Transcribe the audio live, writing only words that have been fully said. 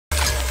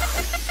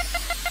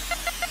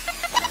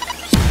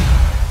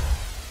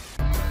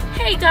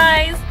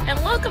guys, and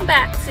welcome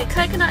back to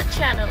Coconut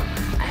Channel.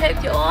 I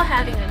hope you're all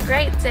having a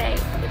great day.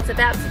 It's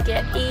about to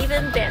get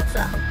even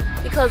better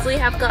because we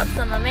have got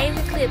some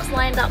amazing clips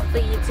lined up for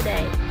you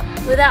today.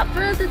 Without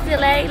further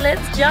delay,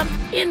 let's jump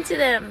into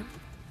them.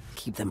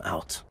 Keep them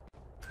out.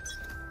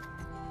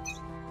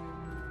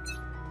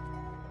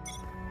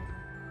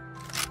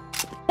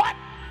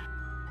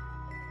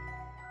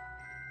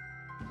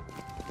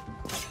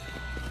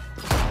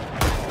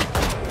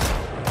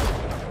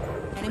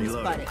 Enemy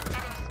spotted.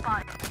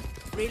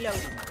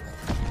 Reloading.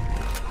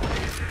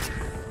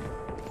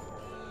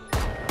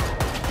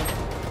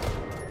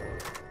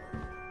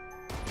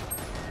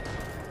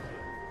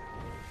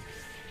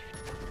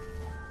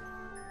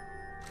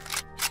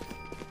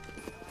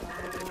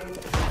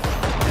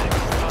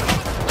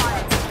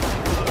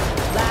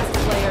 Last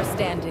player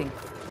standing.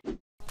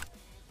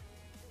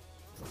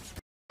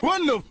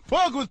 What the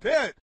fuck was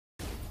that?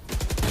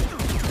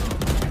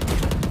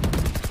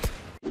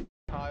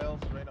 Tiles,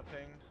 rain a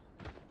ping.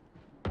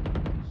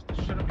 This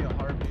shouldn't be a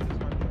heartbeat, this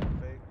might be a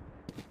fake.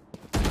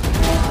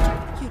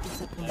 You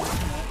disappoint.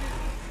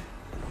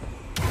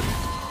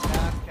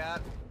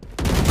 Cat.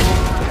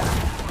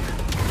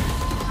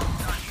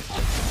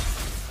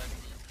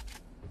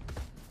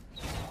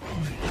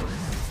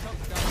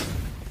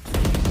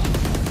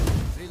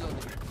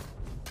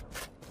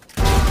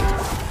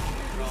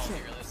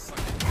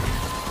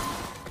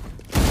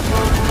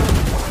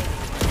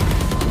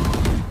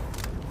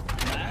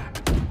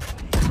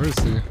 Where is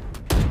he?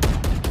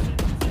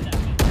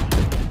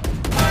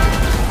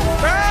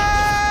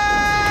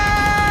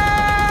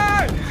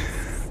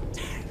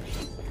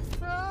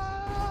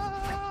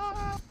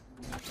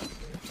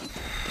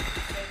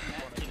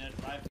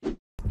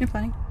 You're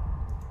funny.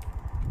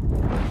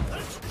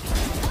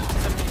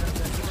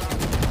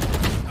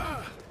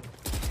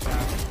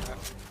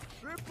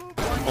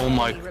 Oh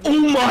my!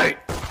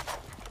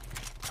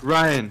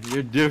 Ryan,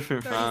 you're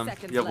different, 30 fam.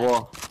 seconds Yeah, left.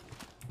 wall.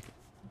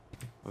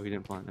 Oh, he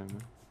didn't plant there,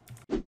 man.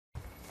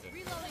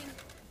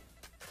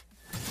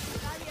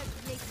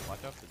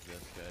 Watch out for this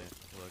guy.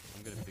 Look,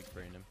 I'm gonna big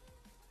brain him.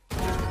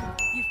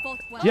 You fought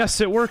well. Yes,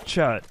 it worked,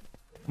 chat.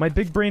 My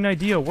big brain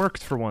idea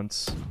worked for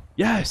once.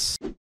 Yes.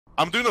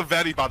 I'm doing a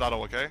very bad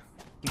arrow, okay?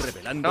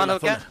 No, no,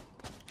 okay.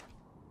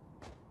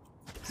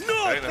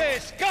 No te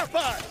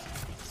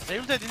They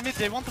ulted in mid,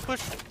 they want to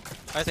push.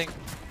 I think.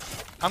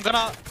 I'm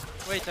gonna...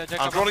 Wait, Jacob,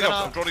 I'm drawing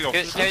off, I'm drawing off.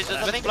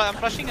 I'm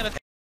flashing and I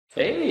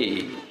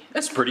Hey,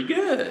 that's pretty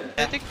good.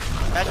 think...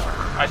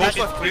 I just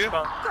left clear.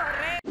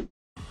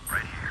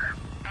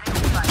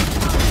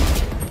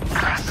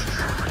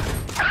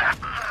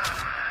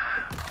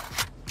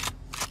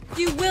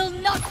 You will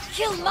not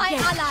kill my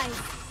allies.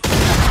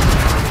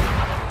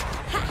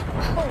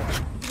 Oh,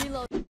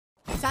 reload.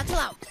 Satchel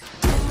out.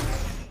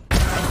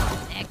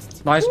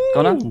 Next. Nice,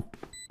 Connor. They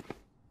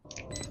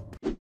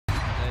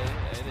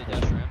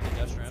dash ramp, they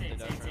dash ramp.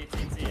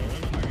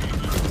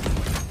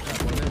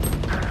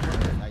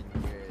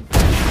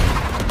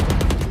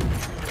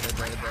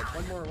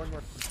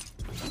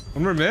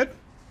 One more mid?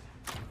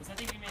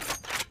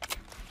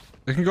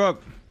 They can go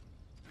up.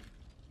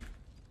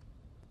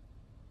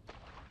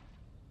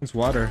 It's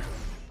water.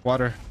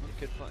 Water.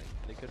 They could find.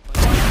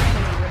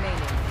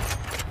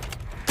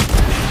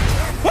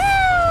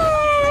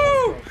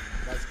 Woo!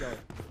 Let's go.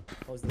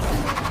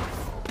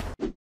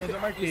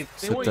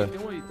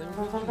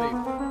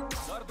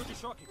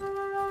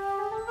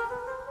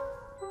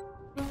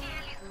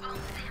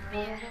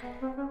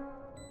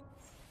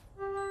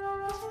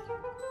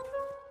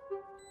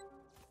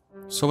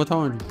 Sova tá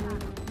onde?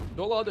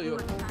 Do lado aí, ó.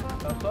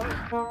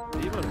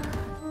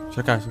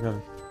 Tira a cara, tira a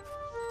cara.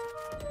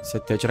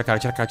 CT, tira a cara,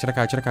 tira a cara, tira a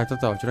cara, tira a cara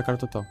total, tira a cara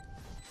total.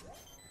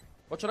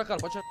 Pode tirar a cara,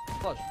 pode tirar.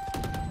 Relaxa.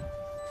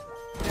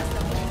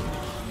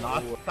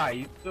 Nossa,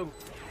 isso.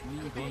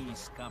 Ninguém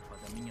escapa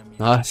da minha mente.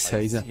 Nossa,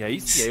 aí, Zé. E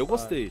aí sim, aí eu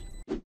gostei.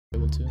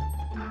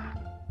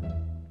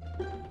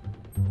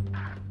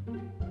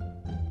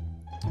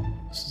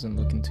 This isn't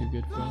looking too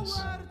good for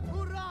us.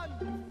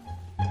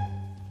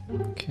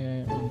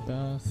 Okay, on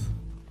bath.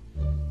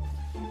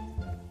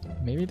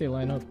 Maybe they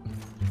line up.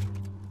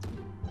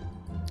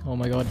 Oh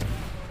my god.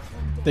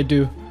 They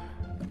do.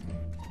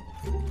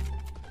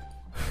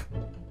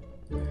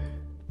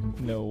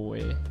 No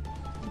way.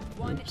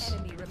 One Oops.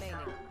 enemy remaining.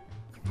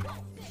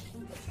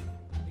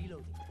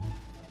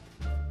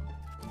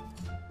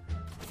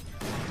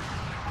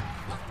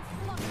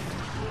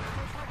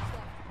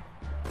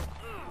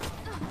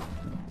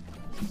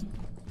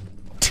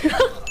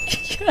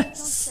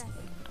 Yes!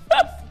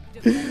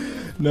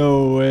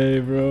 No way,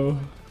 bro.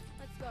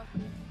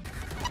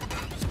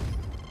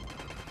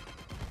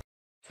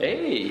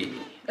 Hey,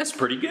 that's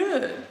pretty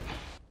good.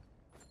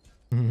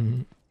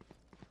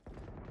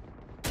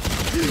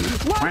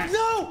 What?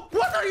 No!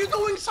 What are you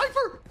doing,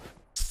 Cypher?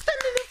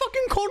 Stand in the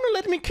fucking corner,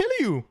 let me kill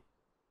you!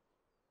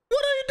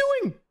 What are you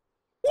doing?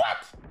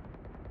 What?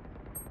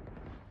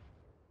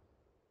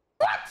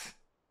 What?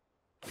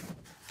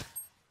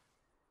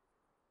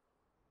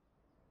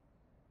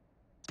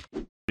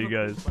 You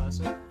guys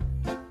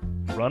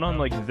run on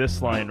like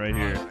this line right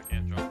here.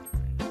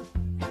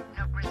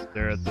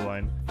 They're at the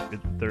line.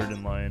 It's third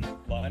in line.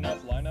 Line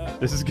up, line up.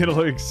 This is gonna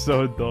look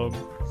so dumb.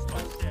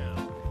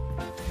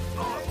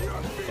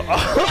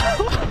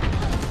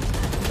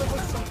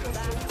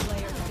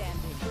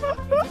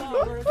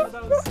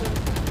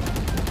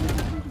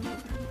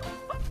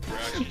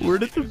 Where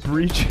did the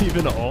breach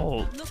even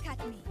ult? Look at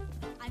me.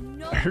 I'm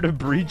no I heard a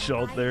breach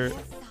ult there.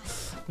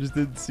 Just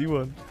didn't see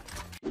one.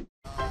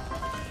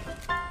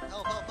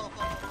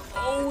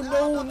 Oh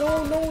no,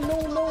 no, no,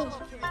 no, no.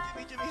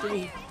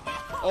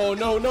 Oh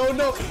no, no,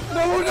 no.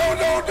 No, no,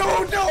 no,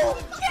 no, no.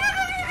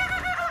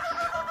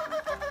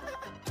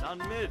 Down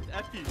mid,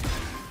 Epi.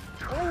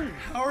 Oh,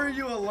 how are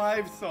you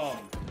alive, song?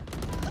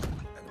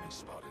 Enemy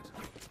spotted.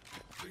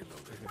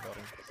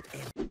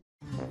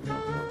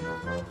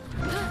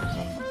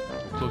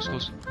 Close,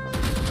 close.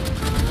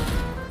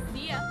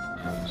 See ya.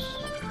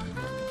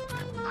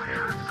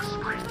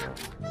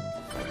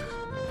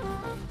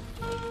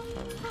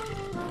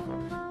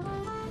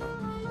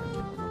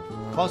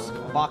 Close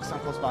box, on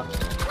close box.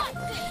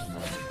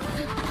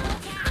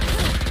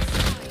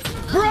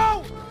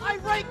 Bro! I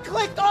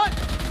right-clicked on!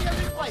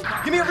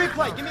 Give me a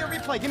replay! Give me a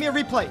replay! Give me a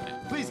replay! Give me a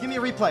replay! Please, give me a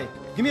replay!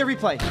 Give me a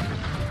replay!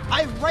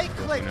 I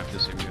right-clicked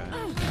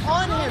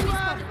on him!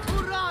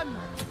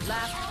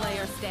 Last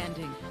player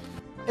standing.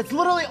 It's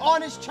literally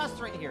on his chest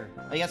right here.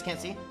 Oh, you guys can't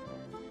see?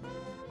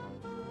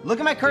 Look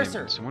at my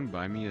cursor. Someone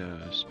buy me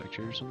a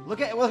Spectre or something?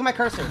 Look at my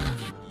cursor.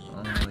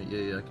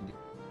 Yeah, I can do.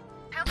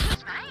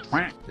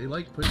 They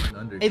like pushing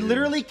under. It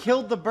literally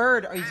killed the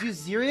bird. Are you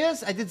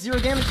serious? I did 0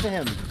 damage to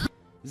him.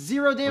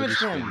 0 damage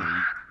to him.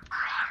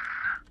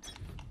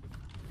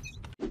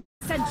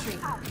 Sentry.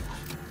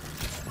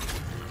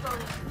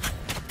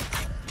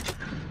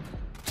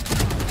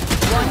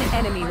 One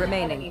enemy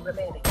remaining.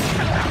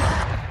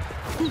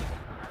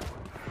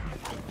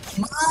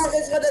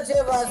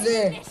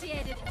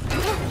 Initiated.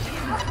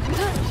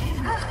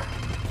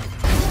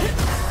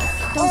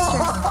 Don't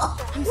stress.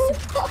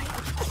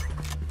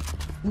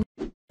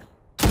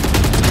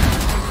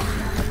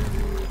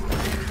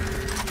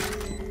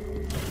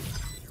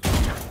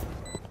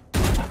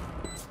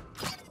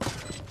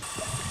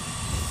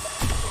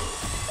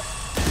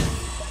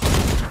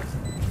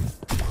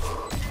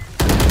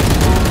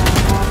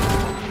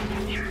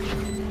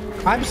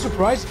 I'm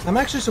surprised. I'm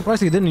actually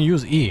surprised he didn't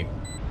use E.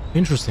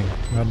 Interesting.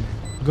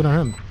 Good on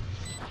him.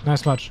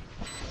 Nice match.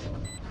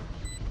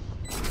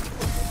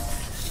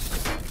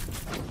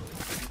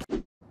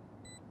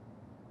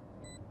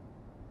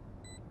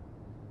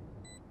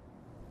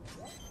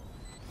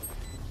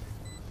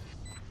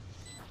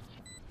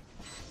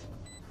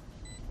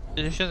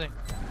 Is he shooting?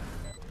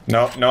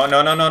 No.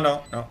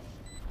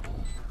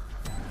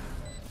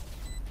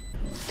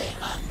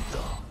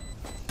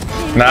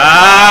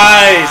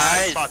 Nice!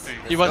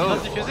 He was not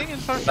defusing in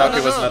first? No,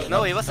 he was not.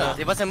 No, he wasn't.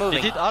 He wasn't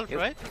moving. He did ult,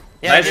 right?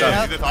 Yeah, Nice he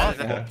one. did ult.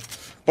 Yeah.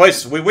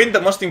 Boys, we win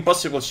the most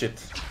impossible shit.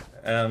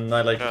 And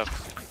I like it.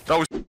 That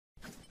was.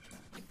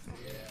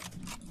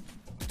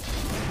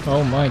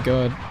 Oh my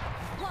god.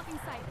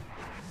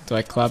 Do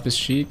I clap his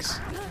cheeks?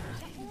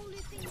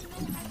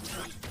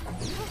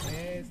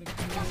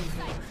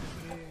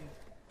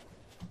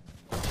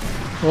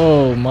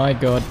 Oh my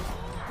god.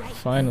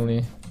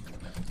 Finally.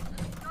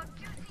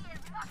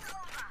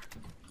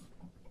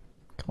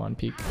 Come on,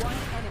 peek. One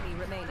enemy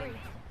remaining.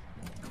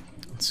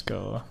 Let's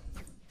go.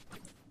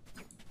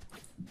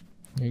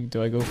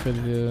 Do I go for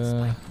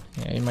the...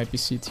 Yeah, he might be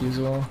CT as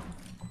well.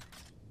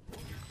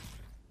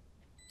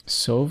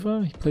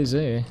 Sova? He plays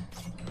A.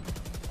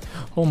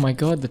 Oh my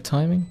god, the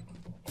timing.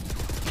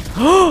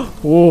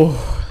 Oh,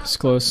 it's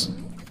close.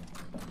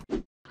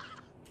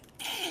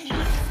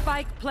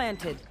 Spike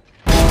planted.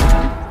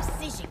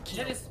 Precision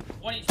kill.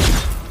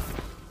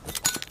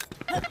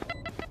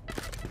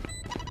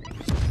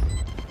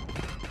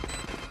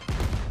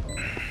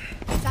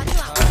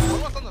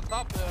 What's on the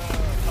top?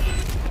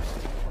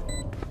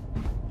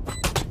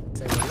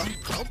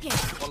 Okay.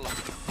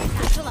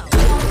 Satchel out.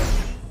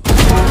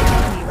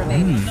 Enemy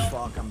remaining.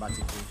 Fuck, I'm about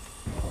to do.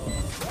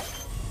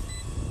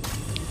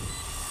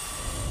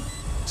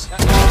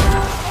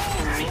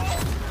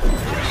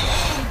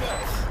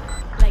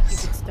 Like you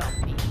could stop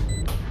me.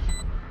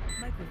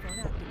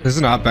 This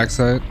is not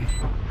backside.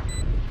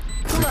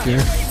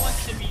 Here.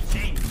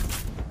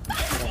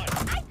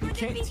 You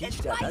can't teach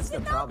that, that's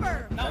the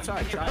problem. That's how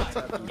I tried to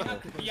tell people.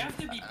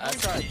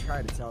 That's how I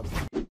tried to tell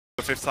people.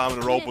 The 5th time in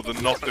a row, but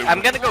they're not doing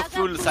I'm gonna go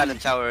full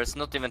silent showers,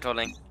 not even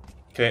trolling.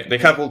 Okay, they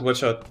have ult,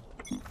 watch out.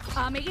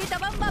 Amiguita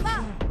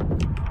bamba.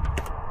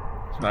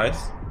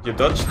 Nice. You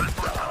dodged?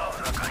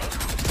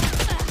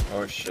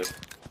 Oh shit.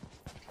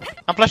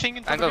 I'm flashing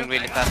into I'm going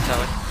really fast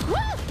shower.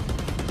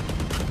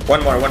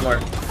 One more.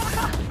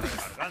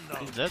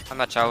 He's dead.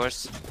 I'm at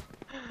showers.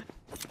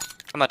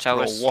 I'm at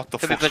showers. Bro, what the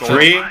Could be fuck's pushed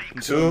going on?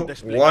 3,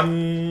 2,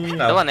 1.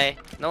 No one A.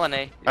 No one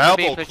A.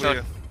 Elbow Push clear.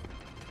 short.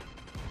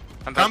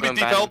 I'm Can be going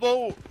deep behind.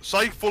 elbow.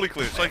 Side fully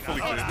clear. Side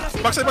fully clear.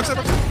 Backside.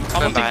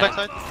 I'm on behind.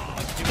 backside.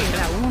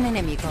 Un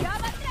enemigo.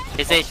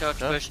 He's A short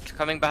pushed.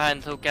 Coming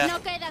behind hookah. No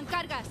quedan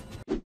cargas.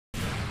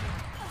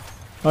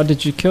 Oh,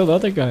 did you kill the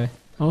other guy?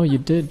 Oh, you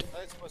did.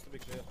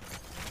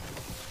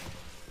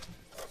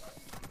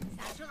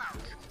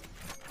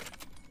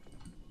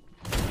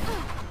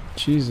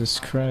 Jesus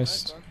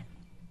Christ.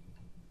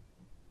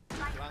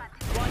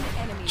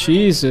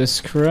 Jesus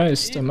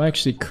Christ, I'm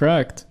actually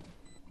cracked.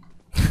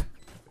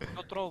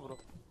 Go throw, bro.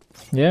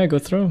 Yeah, go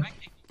throw.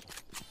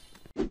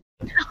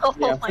 Oh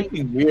Yeah, my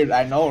freaking weird,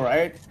 I know,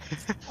 right?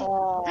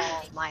 Oh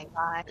my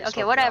god.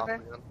 Okay, whatever.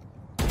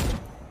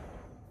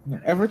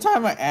 Every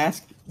time I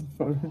ask,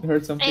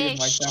 heard something in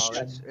my Ish.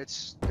 chat.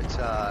 It's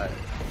Here.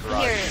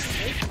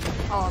 garage.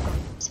 Oh, go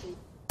see.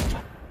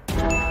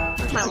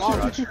 My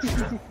wall.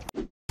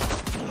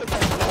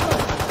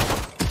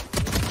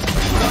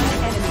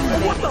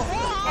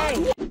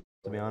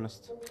 To be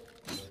honest.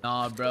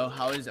 Nah, bro.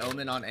 How is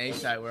Omen on A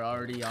side? We're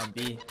already on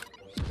B.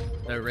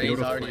 The Rays You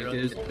know what a already flank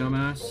is,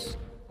 dumbass?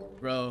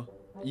 Bro,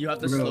 you have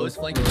the Bro. slowest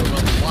flank in the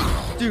world.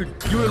 Wow. Dude,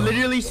 you were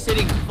literally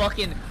sitting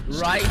fucking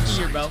right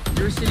here, bro.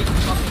 You were sitting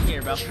fucking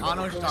here, bro. I don't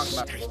know what you're talking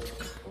about.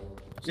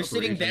 You're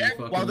sitting there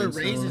while the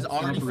Raze is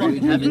already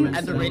fucking heaven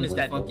and the rain is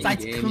dead.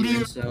 That's clear.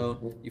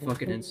 You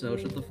fucking incel,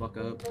 shut the fuck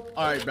up.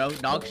 Alright, bro.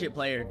 Dog shit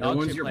player. No Dog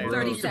one's shit your player. bro.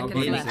 30 Stop seconds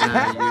being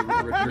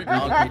left. You're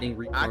dog-hating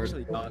retard.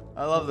 Actually, dog.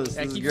 I love this.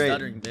 I This is keep great.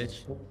 stuttering,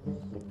 bitch.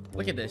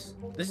 Look at this.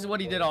 This is what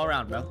he did all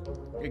around, bro.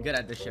 You're good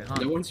at this shit, huh?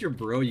 No one's your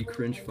bro, you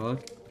cringe fuck.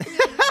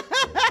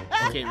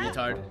 Okay,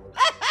 retard.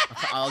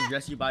 I'll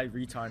address you by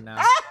retard now.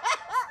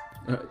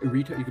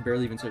 Retard, you can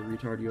barely even say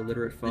retard, you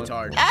illiterate fuck.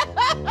 Retard.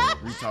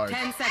 Retard.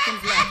 10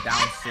 seconds left.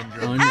 Down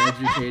syndrome.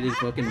 Uneducated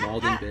fucking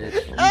Walden bitch.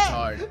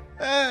 Retard.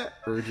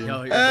 Virgin.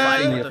 Yo, you're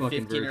fighting Definitely with a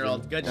fucking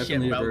 15-year-old. virgin. Good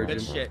Definitely shit, a bro. Good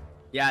virgin. shit.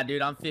 Yeah,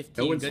 dude, I'm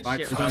 15. No one's Good fight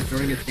shit, for bro.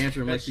 throwing a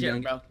tantrum Good like the shit,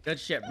 young. bro. Good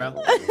shit, bro.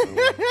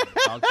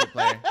 Dog shit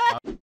player.